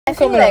I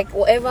feel like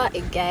whatever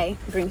a guy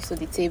brings to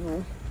the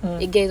table,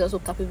 a guy is also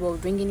capable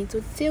of bringing it to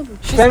the table.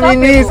 She's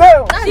capable.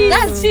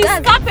 She's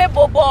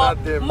capable,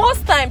 but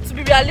most times, to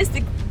be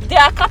realistic, they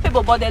are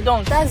capable, but they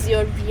don't. That's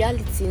your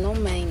reality, not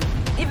mine.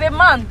 If a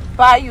man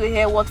buy you a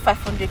hair worth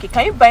 500k,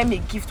 can you buy him a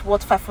gift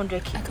worth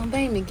 500k? I can buy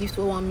him a gift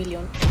worth 1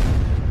 million.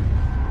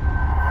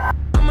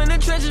 I'm in the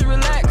trenches,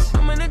 relax.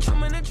 I'm in the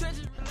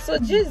trenches. So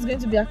Jey is going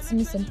to be asking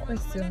me some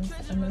questions,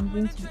 and I'm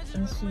going to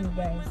answer you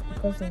guys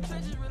because of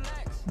the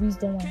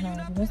wisdom I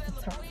have. He wants to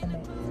tap from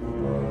it.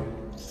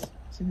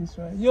 See this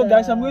right? Yo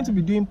guys, I'm going to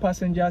be doing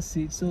passenger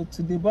seat. So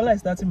today Bola is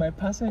starting my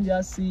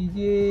passenger seat.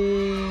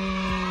 Yay!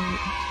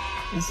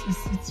 It's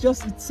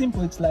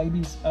simple. It's like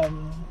this.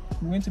 I'm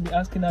going to be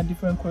asking her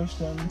different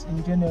questions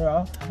in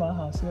general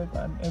about herself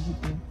and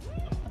everything.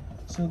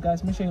 So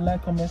guys, make sure you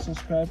like, comment,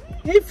 subscribe.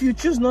 If you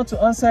choose not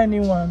to answer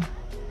anyone,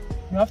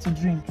 you have to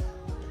drink.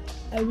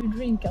 I will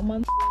drink. I'm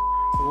on.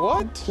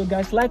 What? So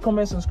guys, like,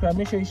 comment, subscribe.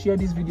 Make sure you share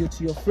this video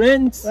to your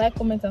friends. Like,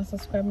 comment, and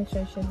subscribe. Make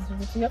sure you share this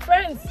video to your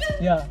friends.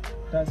 Yeah,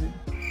 that's it.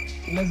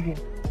 So let's go.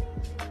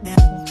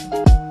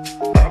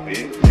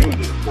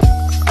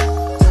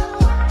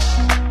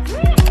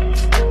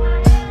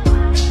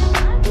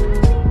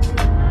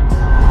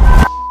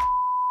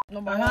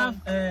 I have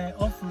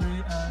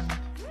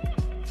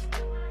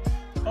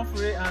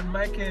Offrey and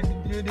Michael in the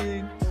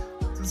building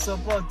to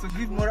support, to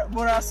give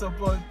moral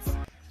support.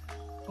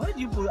 Why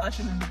do you both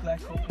actually look like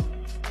couple?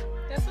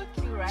 They're so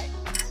cute, right?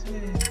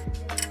 Yeah.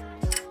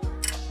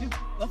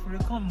 Offrey,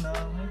 come now.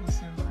 I'm not gonna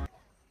say that.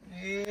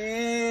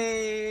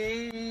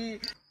 Hey.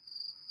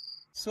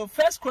 So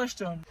first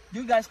question,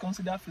 do you guys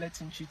consider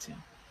flirting cheating?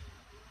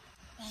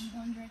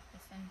 100%.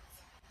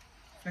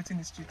 Flirting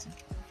is cheating.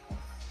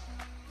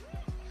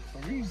 For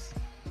real?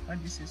 Why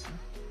do you say so?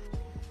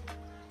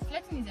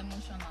 Flirting is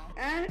emotional.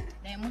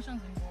 The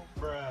emotions involved.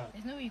 Bruh.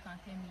 There's no way you can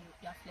tell me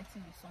you're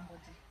flirting with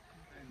somebody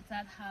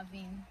without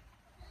having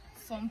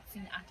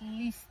something at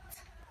least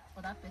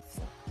for that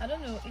person. I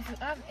don't know if you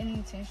have any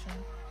intention,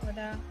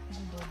 whether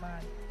good or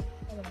bad.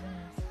 All of them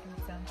is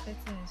guilt, and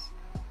flirting is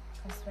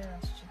considered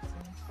as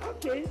cheating.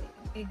 Okay.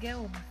 A girl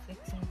will be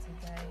flirting with a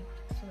guy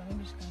so that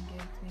maybe she can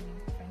get maybe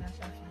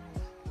financial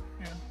favors.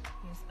 Yeah.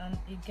 Yes, and a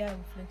guy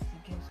will flirt with a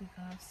girl so he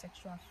can have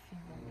sexual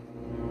favor.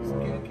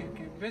 Okay.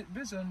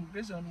 Based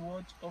on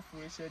what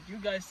Offrey said, do you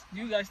guys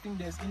think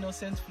there's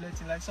innocent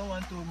flirting? Like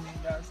someone told me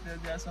that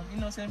there are some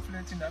innocent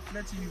flirting, that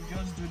flirting you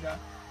just do that.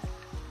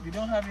 You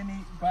don't have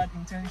any bad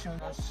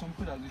intention. Some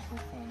people that do it for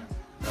fun.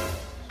 So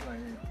I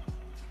don't know.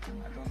 I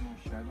don't do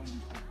it for fun.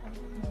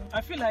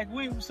 I feel like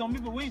some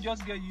people, when you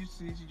just get used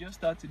to it, you just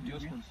start to do it.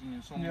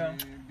 Continue. Some Yeah.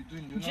 be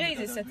doing. Jey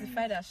is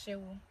certified as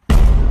Shewo.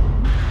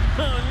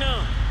 Oh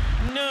no.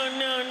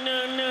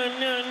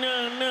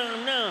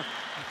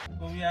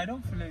 But yeah, I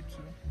don't flirt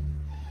too.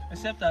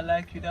 Except I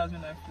like you, that's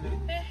when I flirt.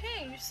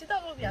 Hey, you see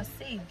that's what we are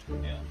saying.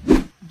 Yeah.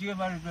 Do you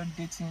ever regret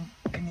dating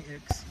any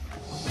ex?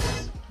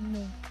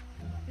 No.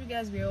 You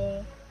guys were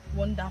all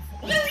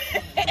wonderful.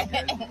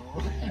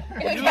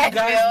 You guys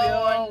were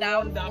all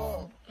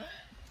wonderful.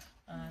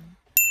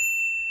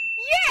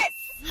 Yes!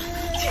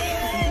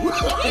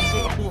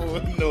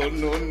 No.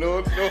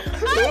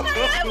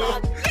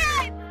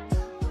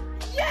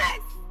 Yes!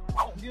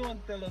 Do you want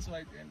to tell us why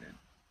it ended?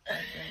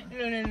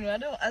 No. I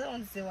don't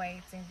want to say why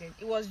it ended.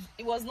 It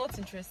was not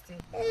interesting.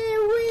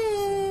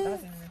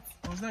 That's it.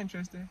 I was not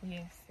interested.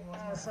 Yes, it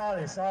was.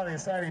 Oh,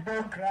 sorry.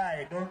 Don't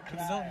cry. You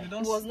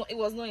don't It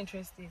was not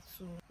interested.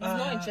 So it's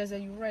not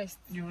interested. You rest.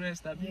 You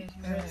rest, Abby. Yes,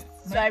 you rest.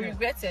 So I Michael,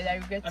 regretted.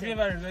 have you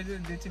ever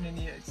regretted dating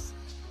any ex?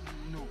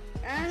 No.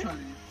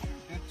 Actually, if you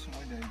date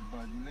someone that is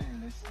bad, you learn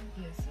a lesson.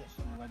 Yes. So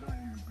I don't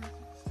really regret it.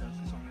 There's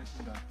some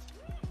lesson that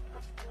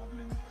I've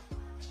learned.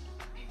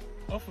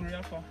 Offrey,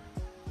 Alpha.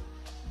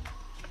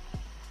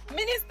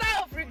 Minister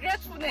of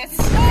regretfulness.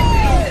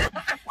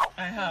 I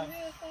have.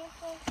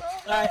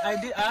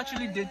 I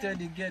actually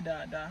dated a girl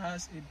that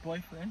has a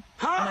boyfriend,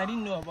 and I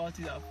didn't know about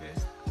it at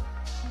first.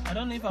 I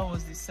don't know if I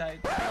was the side.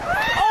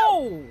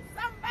 Oh!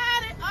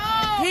 Somebody!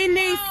 Oh! He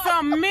needs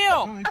some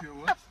milk!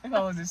 If I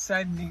was the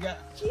side nigga.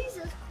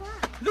 Jesus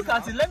Christ. Look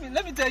at it. Let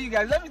me tell you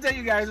guys what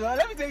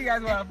happened.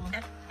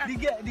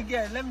 The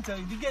girl, let me tell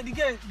you, the guy the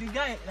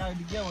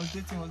girl was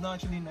dating was not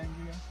actually in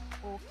Nigeria.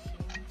 Okay.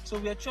 So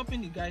we are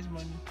chopping the guy's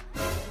money.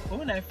 But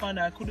when I found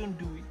out, I couldn't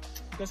do it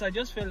because I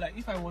just felt like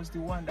if I was the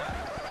one that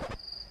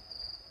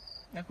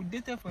I could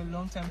date her for a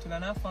long time till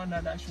I found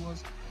out that she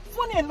was.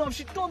 Funny enough,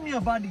 she told me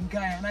about the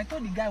guy, and I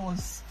thought the guy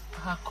was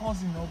her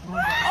cousin or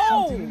brother,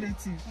 something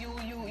relative.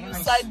 You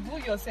side boo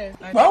yourself.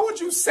 Why would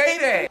you say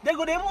that? They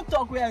even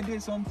talk where I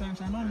did sometimes.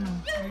 I don't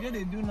know. I get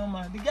they do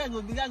normal. The guy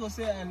go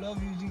say I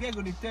love you. The guy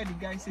go they tell the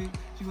guy say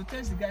she go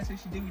text the guy say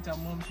she did with her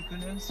mom. She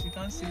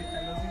can't say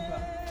I love you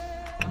back.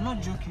 I'm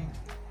not joking.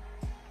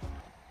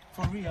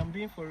 For real, I'm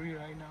being for real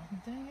right now.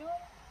 Damn,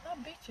 that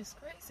bitch is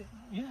crazy.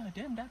 Yeah,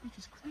 damn, that bitch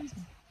is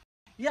crazy.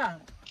 Yeah,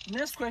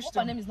 next question.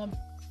 Her name is not.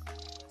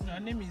 Her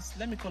name is.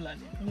 Let me call her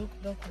name. No,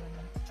 don't call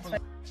her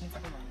name.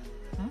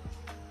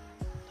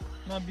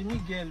 No, Benin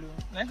girl.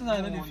 Like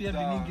I know they fear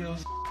Benin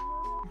girls.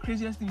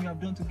 craziest thing you have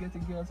done to get a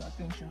girl's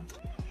attention?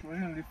 She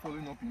wasn't really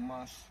following up in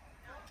maths,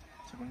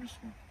 secondary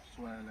school,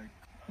 so I like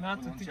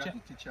volunteered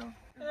to teach her.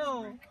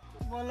 Oh,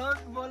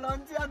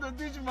 volunteer to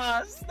teach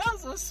maths.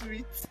 That's so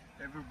sweet.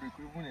 Every break,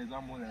 even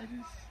exam more like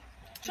this.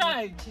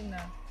 Child,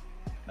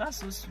 that's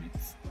so sweet.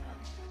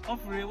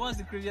 Offrey, what's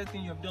the craziest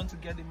thing you have done to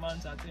get a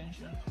man's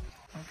attention?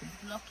 Okay.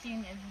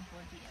 Blocking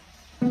everybody.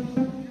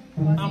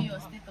 Your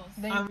status.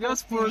 I'm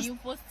just post. You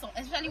post,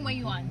 especially when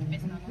you are in the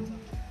person and not talking.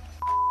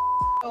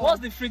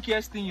 What's the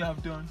freakiest thing you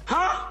have done?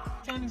 Huh?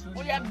 Chinese food.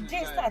 Oh yeah,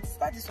 Jey,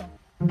 start this one.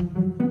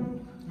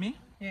 Me?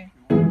 Yeah.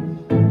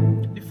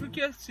 The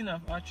freakiest thing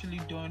I've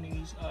actually done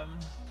is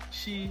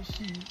she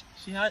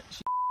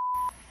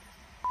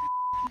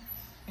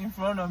in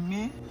front of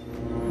me,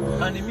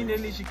 and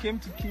immediately she came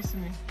to kiss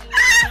me.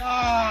 And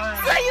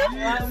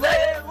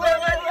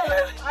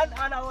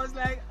I was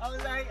like,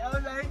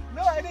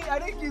 no, I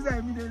didn't kiss her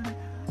immediately.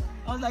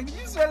 I was like, did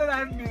you swallow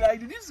at me? Like,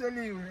 did you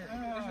swallow you?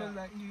 She was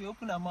like, you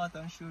opened her mouth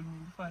and showed me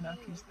before I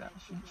kissed her.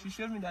 She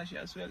showed me that she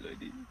has swallowed it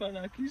before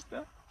I kissed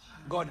her.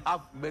 God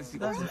have mercy.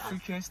 That's the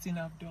freakiest thing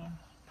I've done.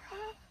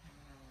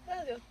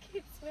 That's your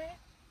kids, man.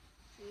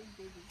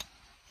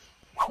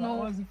 No,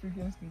 what's the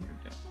freakiest thing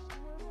you've done?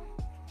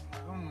 I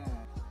don't know.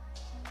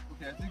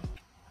 Okay, I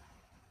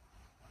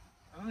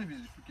don't know if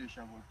it's freakish,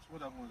 but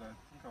what happened was I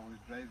think I was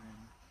driving.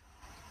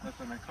 That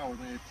time my car was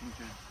not yet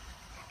tinted.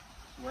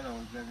 So while I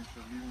was driving, she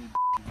was giving me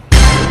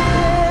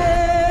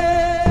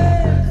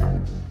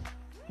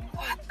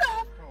What the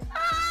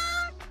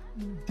fuck?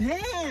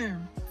 Damn!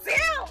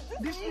 Damn!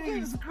 This thing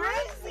is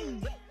crazy!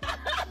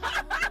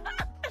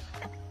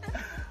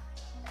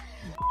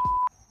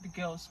 The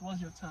girls,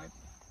 what's your type?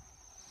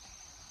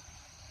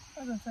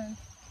 What's your type?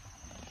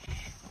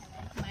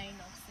 Mine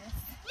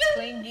obsessed.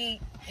 Clingy.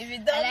 If you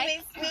don't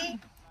miss me.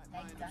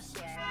 Like that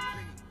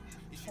guy.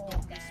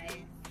 Tall guys.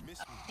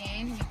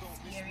 Then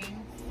with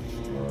earrings.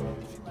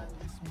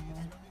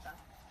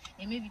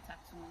 They may be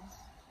tattoos.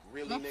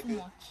 Really, Not too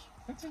much.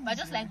 But I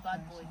just like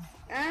bad boys.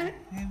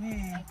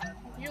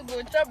 You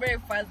go chop very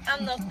fast.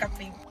 I'm not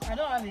capping. I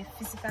don't have a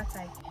physical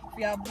type. If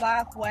you are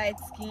black, white,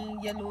 skin,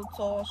 yellow,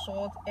 tall,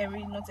 short,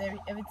 everything,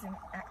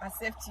 I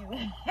accept you.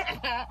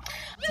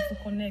 To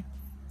connect.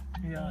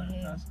 Yeah,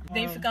 that's good.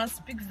 Then if you can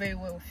speak very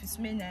well, if you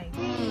smell nice.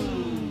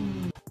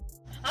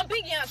 I'm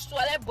big yams too.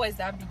 I like boys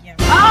that are big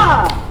yams.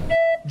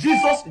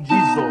 Jesus.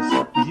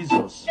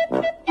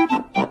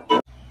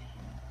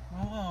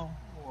 Wow.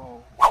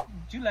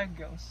 Do you like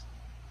girls?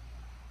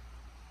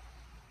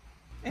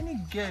 Any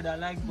girl that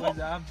like boys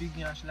that have big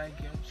yams like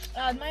girls?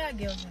 I admire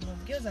girls a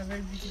lot. Girls are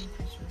very beautiful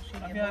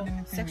creatures. Have you had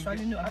anything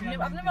Sexually, no. I've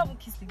never even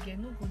kissed a girl.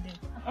 No, go there.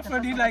 After,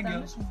 do you like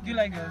girls? Do you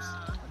like girls? I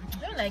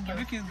don't like Have girls.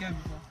 you kissed girls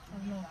before?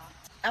 No.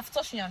 I've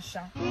touched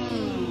Yansha.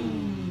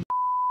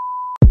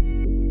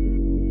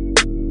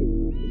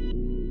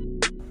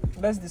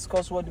 Let's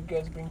discuss what the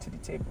girls bring to the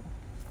table.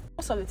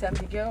 Most of the time,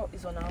 the girl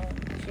is on her own.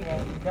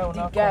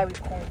 The guy will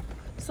come.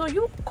 So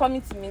you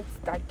coming to meet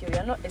that girl,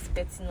 you're not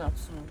expecting her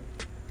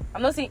to.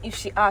 I'm not saying if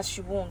she asks,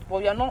 she won't,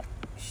 but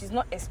she's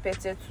not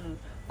expected to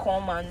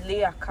come and lay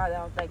her card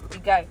out like the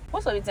guy.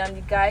 Most of the time,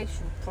 the guy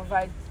should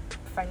provide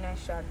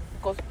financially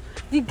because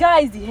the guy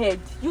is the head.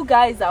 You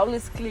guys are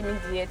always claiming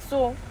the head.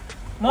 So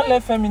not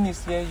let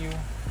feminists hear you.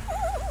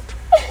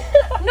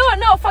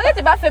 No, forget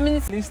about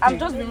feminism. I'm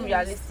just being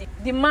realistic.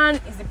 The man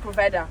is the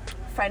provider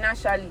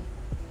financially.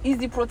 He's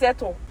the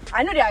protector.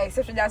 I know there are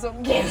exceptions. There are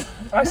some girls.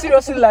 I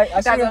seriously like.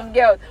 There are some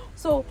girls.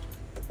 So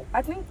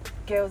I think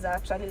girls are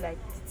actually like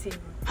the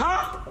table.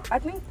 I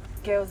think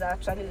girls are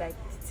actually like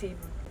the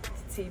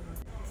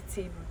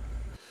table.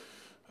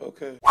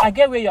 Okay. I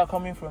get where you're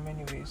coming from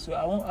anyway, so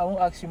I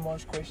won't ask you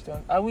much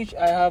questions. I wish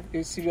I have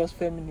a serious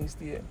feminist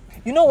here.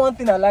 You know one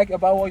thing I like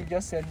about what you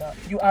just said now?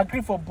 You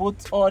agree for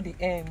all the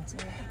ends.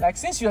 Like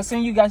since you're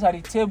saying you guys are the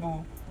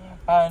table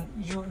and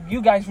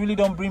you guys really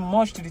don't bring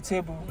much to the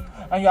table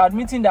and you're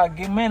admitting that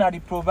gay men are the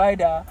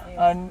provider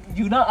and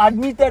you now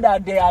admitted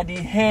that they are the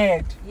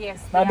head.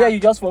 Yes. Now there you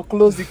just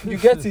foreclose it. You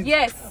get it?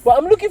 Yes. But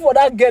I'm looking for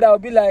that girl that will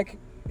be like,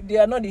 they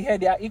are not the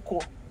head, they are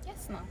equal.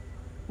 Yes, no.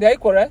 They're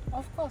equal, right?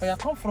 Of course. Oh, yeah,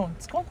 come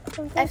front. Come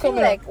I feel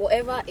here. like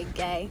whatever a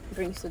guy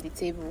brings to the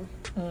table,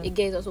 a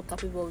guy is also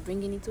capable of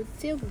bringing it to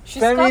the table.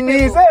 She's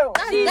Feminist. capable.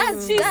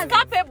 That's She's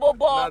capable,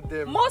 but Not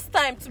them. most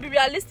time, to be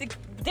realistic,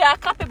 they are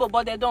capable,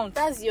 but they don't.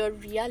 That's your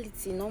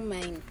reality, not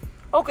mine.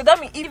 Okay, that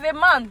means if a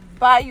man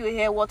buy you a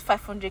hair worth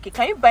 500k,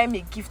 can you buy him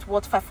a gift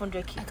worth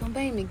 500k? I can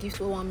buy him a gift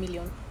for 1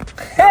 million.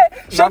 Hey,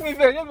 shake me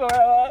first.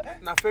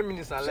 Now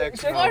feminists are like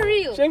For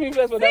real. Shake me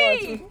first for that one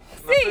See,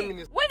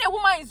 too. when a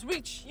woman is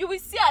rich, you will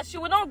see her. She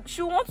will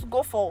want to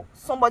go for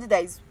somebody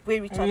that is way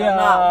richer than Yeah.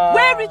 her.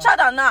 Way richer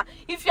than her.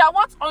 If you are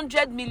worth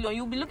 100 million,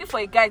 you'll be looking for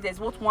a guy that's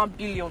worth 1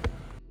 billion.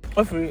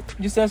 Offrey,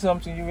 you said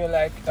something. You were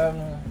like,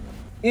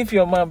 if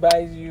your man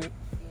buys you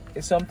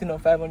something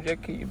of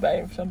 500k, you buy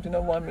him something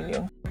of 1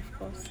 million. Of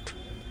course.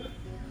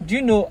 Do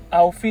you know?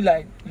 I'll feel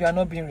like you are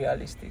not being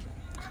realistic.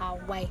 How?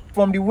 Why?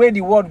 From the way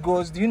the world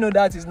goes, do you know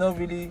that is not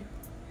really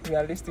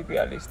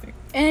realistic.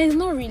 And it's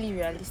not really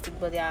realistic,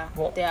 but there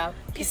are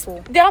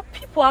people. There are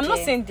people. I'm not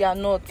saying they are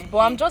not, but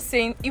I'm just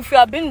saying if we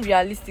are being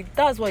realistic,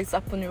 that's what is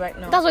happening right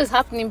now. That's what is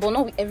happening, but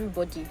not with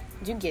everybody.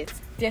 Do you get?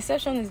 The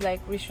exception is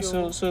like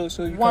ratio. So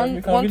you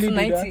one can really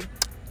to 90.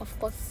 Of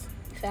course,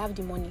 if I have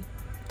the money.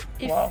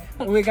 Wow.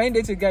 Wait, can you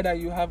date a guy that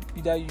you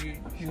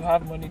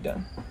have money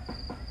than?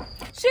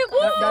 She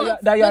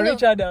won't. That you are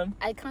richer than?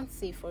 I can't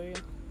say for you.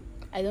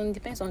 I don't. It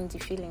depends on the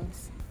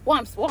feelings.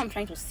 What I'm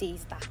trying to say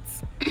is that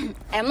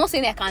I'm not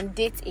saying I can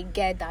date a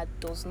guy that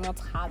does not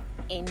have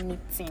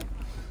anything.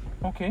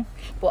 Okay.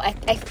 But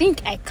I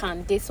think I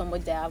can date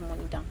somebody that have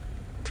money than.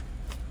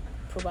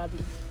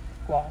 Probably.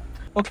 Wow.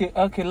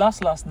 Okay.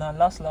 Last.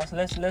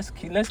 Let's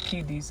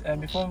key this.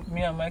 Before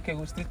me and Michael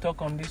will still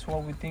talk on this.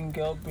 What we think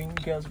girls bring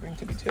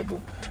to the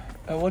table.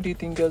 What do you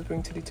think girls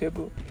bring to the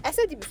table? I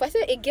said it before. I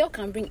said a girl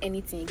can bring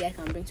anything a guy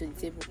can bring to the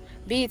table.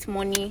 Be it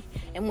money,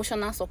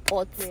 emotional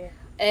support,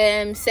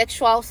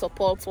 sexual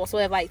support,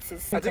 whatsoever it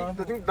is. I think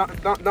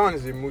that one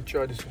is a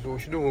mutual decision. So we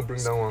shouldn't even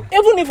bring that one.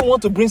 Even if we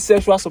want to bring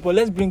sexual support,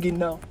 let's bring it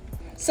now.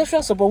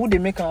 Sexual support, would they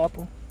make it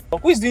happen?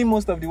 Who is doing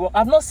most of the work?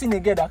 I've not seen a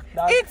girl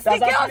that's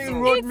actually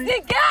wrote me.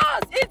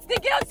 It's the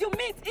girls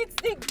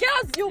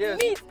you meet.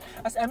 Meet.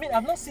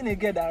 I've not seen a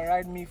girl that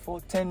ride me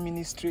for 10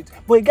 minutes straight.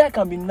 But a guy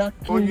can be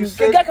knocking you.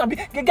 A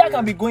guy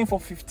can be going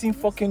for 15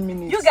 fucking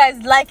minutes. You guys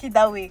like it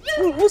that way.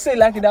 Who say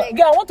like it that way?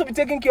 Girl, I want to be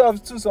taken care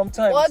of too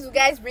sometimes. What do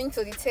guys bring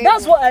to the table?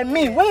 That's what I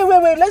mean.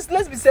 Wait. Let's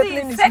be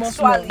settling this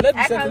small. Let's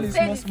be settling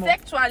this small.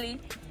 Sexually,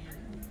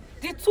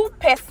 the two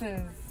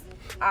persons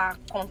are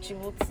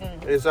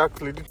contributing.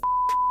 Exactly.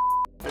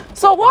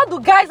 So what do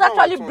guys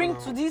actually bring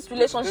to this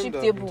relationship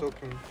table?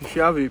 If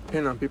you have a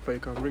pen and paper, you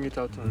can bring it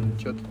out and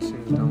jot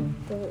things down.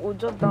 Or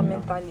jot down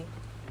mentally.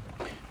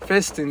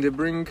 First thing, they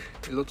bring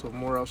a lot of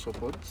moral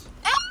support.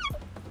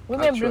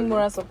 Women bring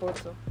moral support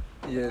too.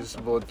 Yes,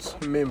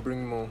 but men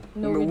bring more.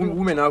 No,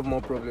 women have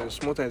more problems.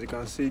 Sometimes they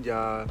can say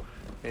they're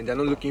not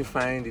looking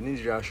fine. They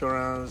need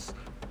reassurance.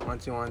 One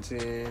thing.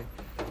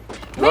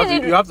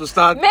 You have to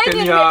start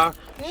telling her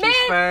she's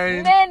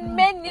fine.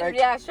 Men need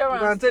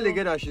reassurance. You can tell a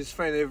girl that she's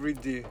fine every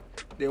day.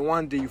 Then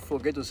one day you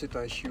forget to sit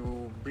and she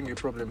will bring a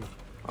problem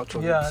out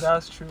of it. Yeah,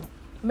 that's true.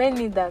 Men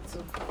need that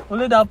too.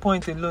 Only that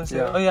point alone. Say,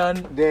 and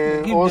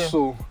then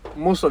also,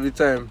 most of the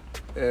time,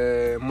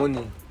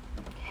 money.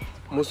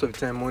 Most of the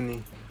time,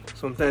 money.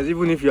 Sometimes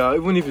even if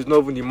it's not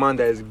even the man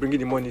that is bringing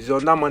the money, it's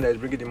that man that is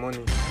bringing the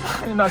money.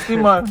 That's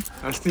still man.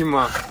 That's still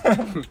man.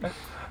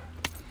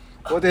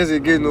 What else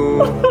again?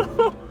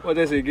 What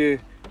else again?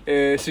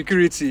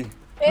 Security.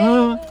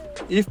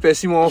 If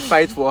person won't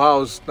fight for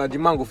house, now the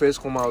man go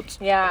first come out.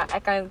 Yeah, I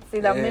can say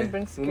that men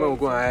bring security. Women will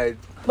go and hide.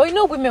 But you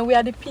know, women, we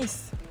are the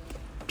peace.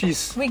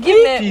 Peace. We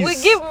give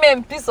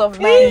men peace of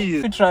mind.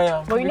 You try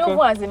them. But you know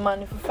what, as a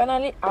man, if you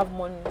finally have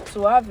money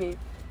to have a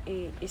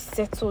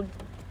settled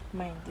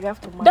mind, you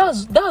have to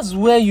manage. That's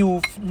where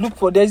you look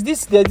for. There's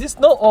this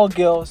not all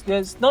girls.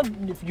 There's not,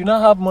 if you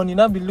not have money,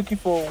 not be looking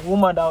for a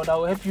woman that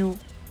will help you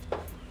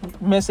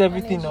mess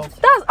everything up.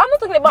 I'm not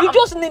talking about. You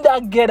just need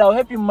that girl that will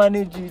help you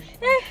manage it.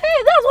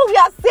 Hey, that's what we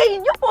are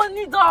saying. You don't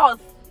need us.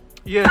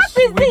 Yes,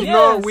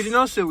 we did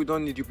not say we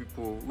don't need you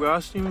people. We're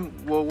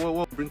asking what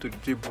we bring to the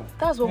table.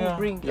 That's what we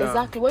bring. Yeah.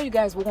 Exactly what you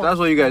guys want. That's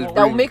what you guys bring.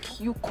 That will make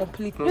you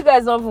complete. You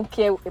guys don't even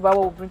care about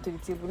what we bring to the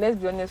table. Let's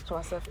be honest to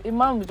ourselves. A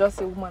man will just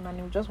say woman and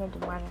he will just want to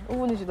marry,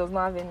 even if she does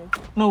not have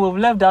anything. No, we've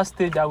left that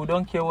stage that we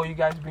don't care what you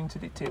guys bring to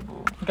the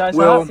table. Guys,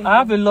 I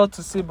have a lot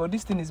to say, but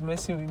this thing is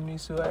messing with me,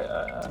 so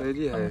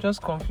I'm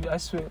just confused. I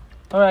swear.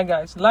 Alright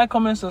guys, like,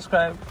 comment,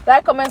 subscribe.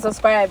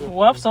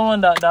 We'll have someone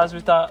that's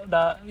with her,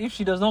 that if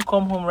she does not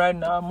come home right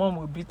now, her mom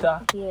will beat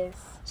her. Yes.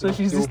 So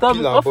she's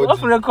disturbing. Off record.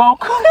 Off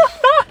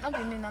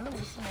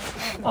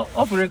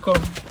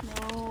record.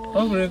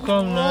 Off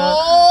record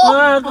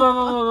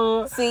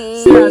now.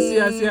 See.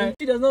 If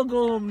she does not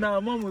go home now,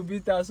 her mom will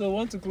beat her. So I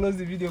want to close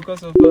the video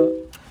because of her.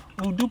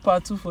 We'll do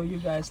part 2 for you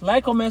guys.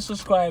 Like, comment,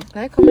 subscribe.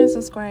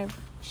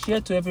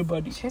 Share to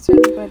everybody.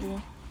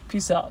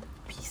 Peace out.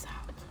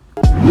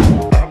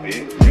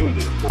 Happy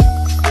music.